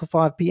it down till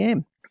 5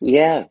 p.m.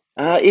 Yeah,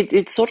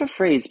 it sort of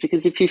reads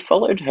because if you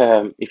followed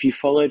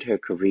her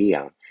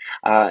career,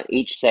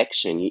 each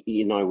section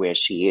you know where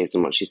she is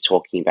and what she's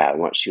talking about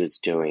and what she was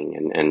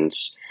doing, and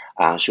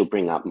she'll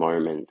bring up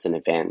moments and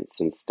events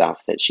and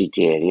stuff that she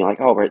did, and you're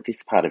like, oh, we're at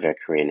this part of her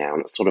career now,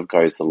 and it sort of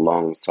goes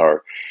along. So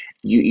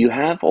you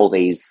have all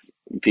these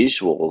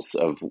visuals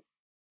of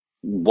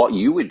what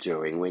you were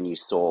doing when you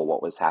saw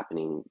what was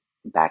happening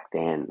back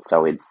then.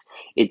 So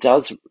it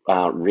does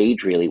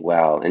read really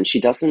well, and she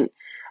doesn't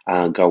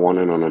go on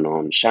and on and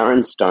on.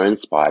 Sharon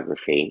Stone's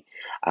biography,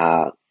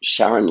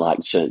 Sharon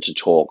liked to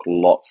talk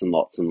lots and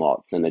lots and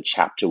lots, and a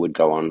chapter would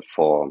go on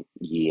for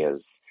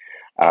years.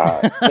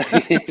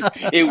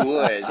 It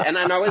would, and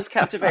I was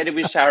captivated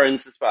with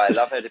Sharon's as well. I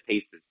love her to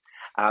pieces.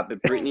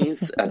 But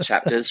Britney's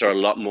chapters are a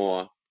lot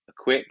more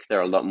quick.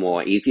 They're a lot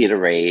more easier to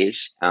read,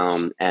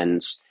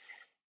 and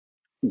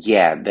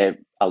yeah, they're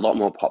a lot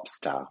more pop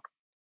star.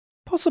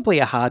 Possibly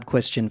a hard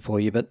question for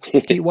you, but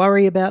do you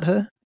worry about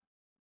her?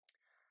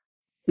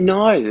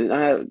 No,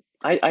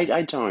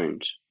 I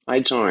don't. I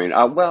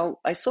don't. Well,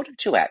 I sort of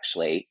do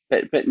actually,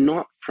 but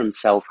not from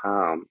self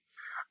harm.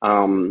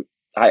 Um,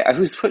 I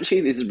was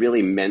watching this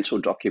really mental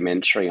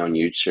documentary on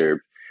YouTube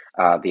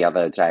the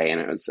other day,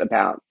 and it was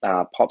about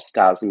pop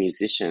stars and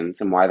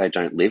musicians and why they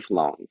don't live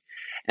long.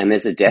 And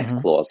there's a death Hmm.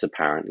 clause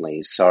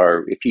apparently.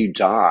 So if you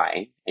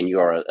die and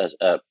you're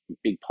a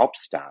big pop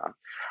star,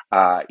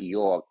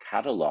 your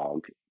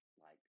catalog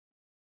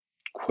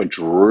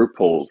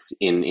quadruples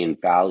in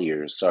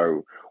value.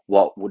 So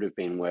what would have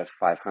been worth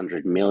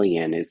 500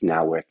 million is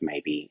now worth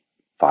maybe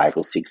 $5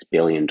 or $6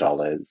 billion.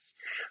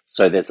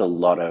 So there's a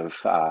lot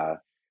of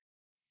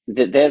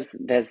there's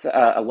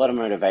a lot of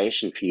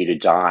motivation for you to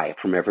die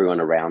from everyone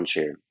around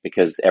you,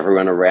 because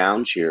everyone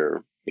around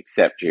you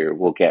except you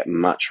will get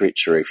much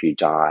richer if you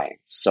die.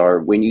 So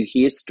when you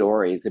hear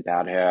stories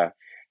about her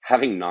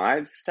having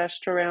knives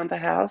stashed around the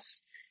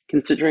house,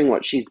 considering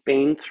what she's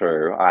been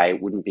through, I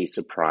wouldn't be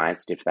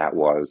surprised if that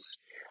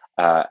was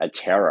a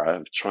terror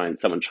of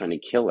someone trying to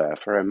kill her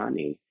for her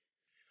money.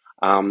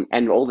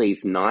 And all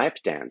these knife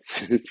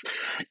dances,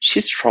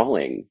 she's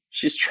trolling.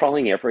 She's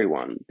trolling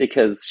everyone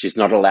because she's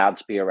not allowed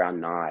to be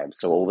around knives.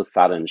 So all of a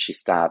sudden, she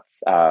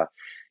starts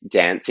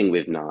dancing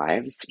with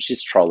knives.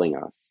 She's trolling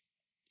us,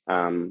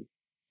 um,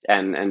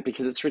 and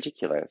because it's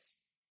ridiculous.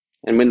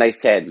 And when they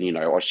said,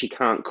 oh, she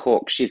can't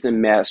cook, she's a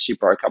mess, she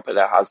broke up with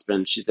her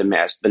husband, she's a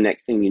mess, the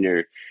next thing you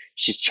knew,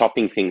 she's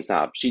chopping things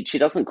up. She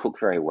doesn't cook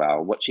very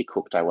well. What she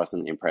cooked, I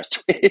wasn't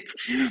impressed with.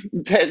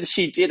 But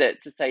she did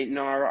it to say,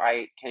 no,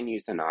 I can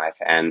use a knife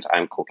and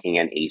I'm cooking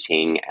and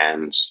eating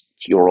and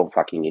you're all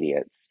fucking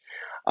idiots.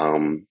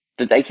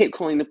 That they keep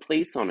calling the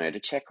police on her to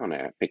check on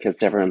her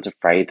because everyone's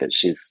afraid that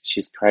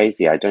she's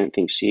crazy. I don't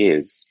think she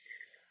is.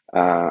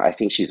 I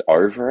think she's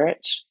over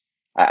it.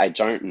 I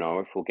don't know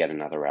if we'll get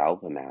another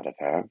album out of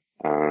her,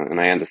 and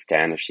I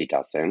understand if she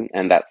doesn't,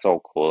 and that's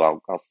all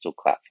cool. I'll still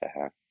clap for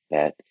her,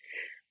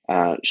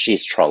 but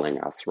she's trolling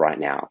us right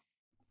now.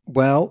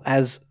 Well,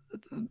 as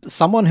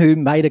someone who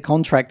made a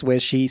contract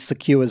where she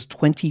secures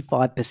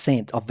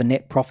 25% of the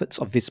net profits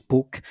of this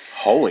book,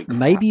 Holy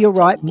maybe crap, you're that's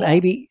a right. lot.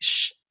 Maybe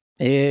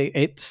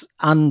it's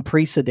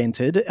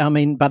unprecedented. I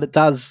mean, but it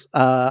does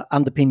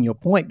underpin your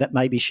point that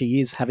maybe she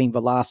is having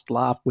the last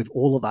laugh with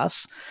all of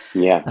us.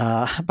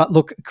 Yeah. But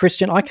look,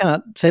 Kristian, I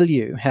can't tell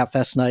you how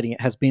fascinating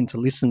it has been to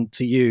listen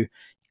to you.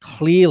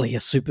 Clearly a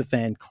super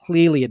fan,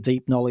 clearly a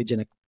deep knowledge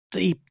and a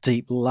deep,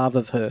 deep love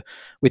of her,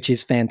 which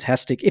is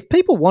fantastic. If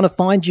people want to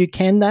find you,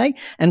 can they?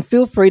 And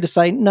feel free to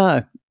say,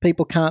 no,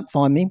 people can't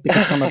find me,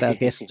 because some of our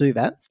guests do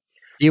that.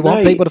 Do you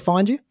want No, people to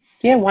find you?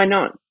 yeah, why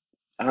not?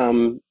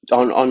 On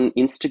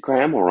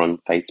Instagram or on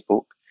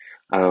Facebook.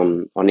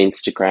 On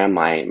Instagram,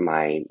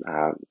 my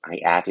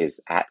ad is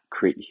at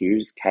Crit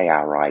Hughes,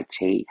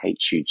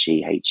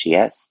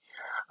 KritHughes.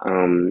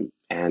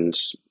 And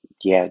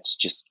yeah, it's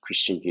just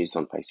Kristian Hughes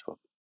on Facebook.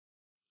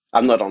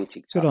 I'm not on Good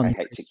TikTok. on I you,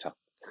 hate Kristian. TikTok.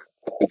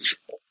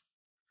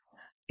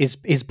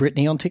 Is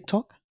Britney on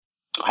TikTok?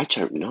 I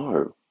don't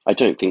know. I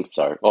don't think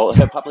so. Well,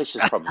 her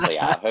publishers probably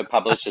are. Her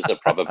publishers are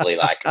probably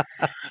like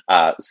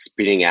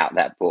spitting out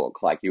that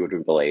book like you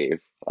wouldn't believe.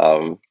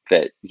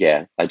 But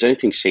yeah, I don't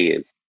think she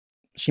is.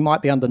 She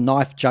might be under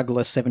Knife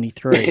Juggler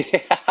 73.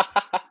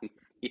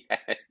 Yeah,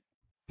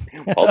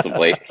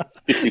 possibly.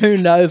 Who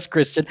knows,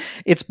 Kristian?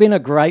 It's been a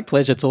great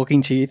pleasure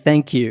talking to you.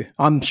 Thank you.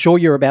 I'm sure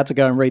you're about to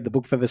go and read the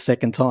book for the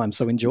second time,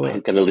 so enjoy I'm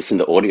it. going to listen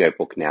to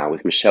audiobook now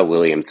with Michelle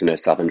Williams and her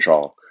Southern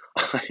drawl.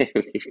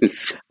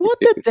 What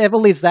the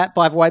devil is that,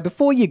 by the way?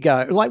 Before you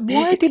go, like,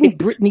 why didn't It's-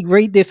 Brittany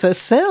read this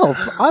herself?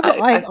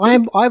 I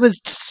think I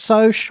was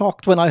so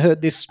shocked when I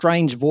heard this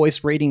strange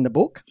voice reading the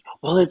book.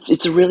 well,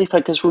 it's a really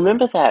fun because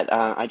remember that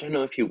I don't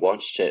know if you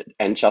watched it,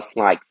 and just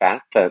like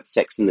that, the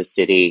Sex and the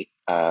City,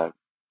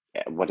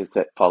 what is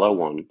it,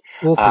 follow on.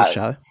 Awful Uh,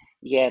 show.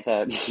 Yeah,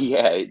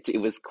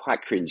 it was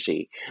quite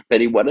cringy.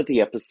 But in one of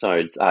the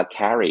episodes,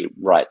 Carrie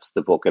writes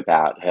the book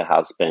about her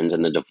husband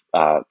and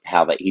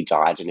how that he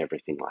died and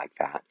everything like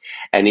that.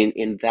 And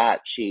in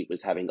that, she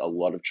was having a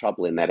lot of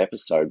trouble in that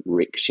episode.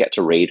 She had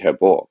to read her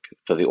book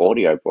for the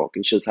audio book,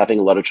 and she was having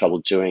a lot of trouble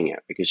doing it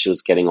because she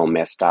was getting all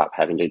messed up,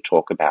 having to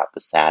talk about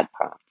the sad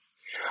parts.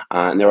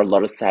 And there are a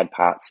lot of sad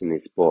parts in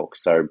this book.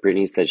 So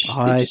Brittany says it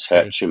I just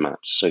hurt see. too much,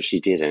 so she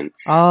didn't.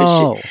 But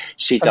Oh,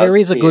 she so there does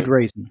is a good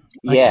reason.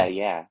 yeah, Okay.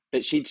 yeah.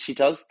 But she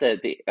does the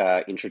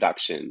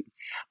introduction,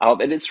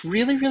 and it's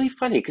really really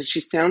funny because she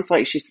sounds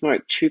like she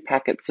smoked 2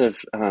 packets of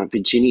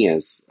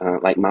Virginias,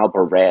 like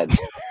Marlboro Reds.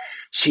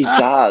 She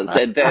does,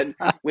 and then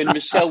when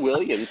Michelle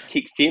Williams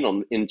kicks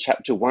in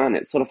chapter one,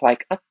 it's sort of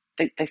like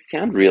they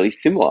sound really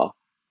similar.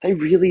 They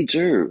really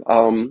do.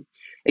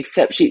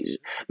 Except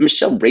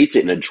Michelle reads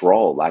it in a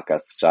drawl, like a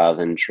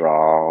southern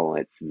drawl.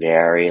 It's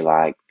very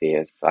like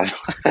this. I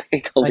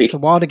like Takes a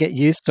while to get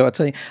used to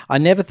it. I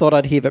never thought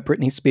I'd hear that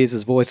Britney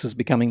Spears' voice was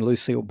becoming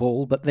Lucille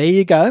Ball, but there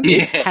you go.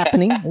 It's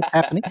happening. yeah. It's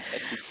happening.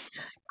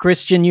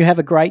 Kristian, you have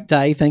a great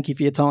day. Thank you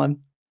for your time.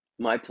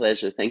 My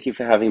pleasure. Thank you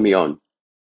for having me on.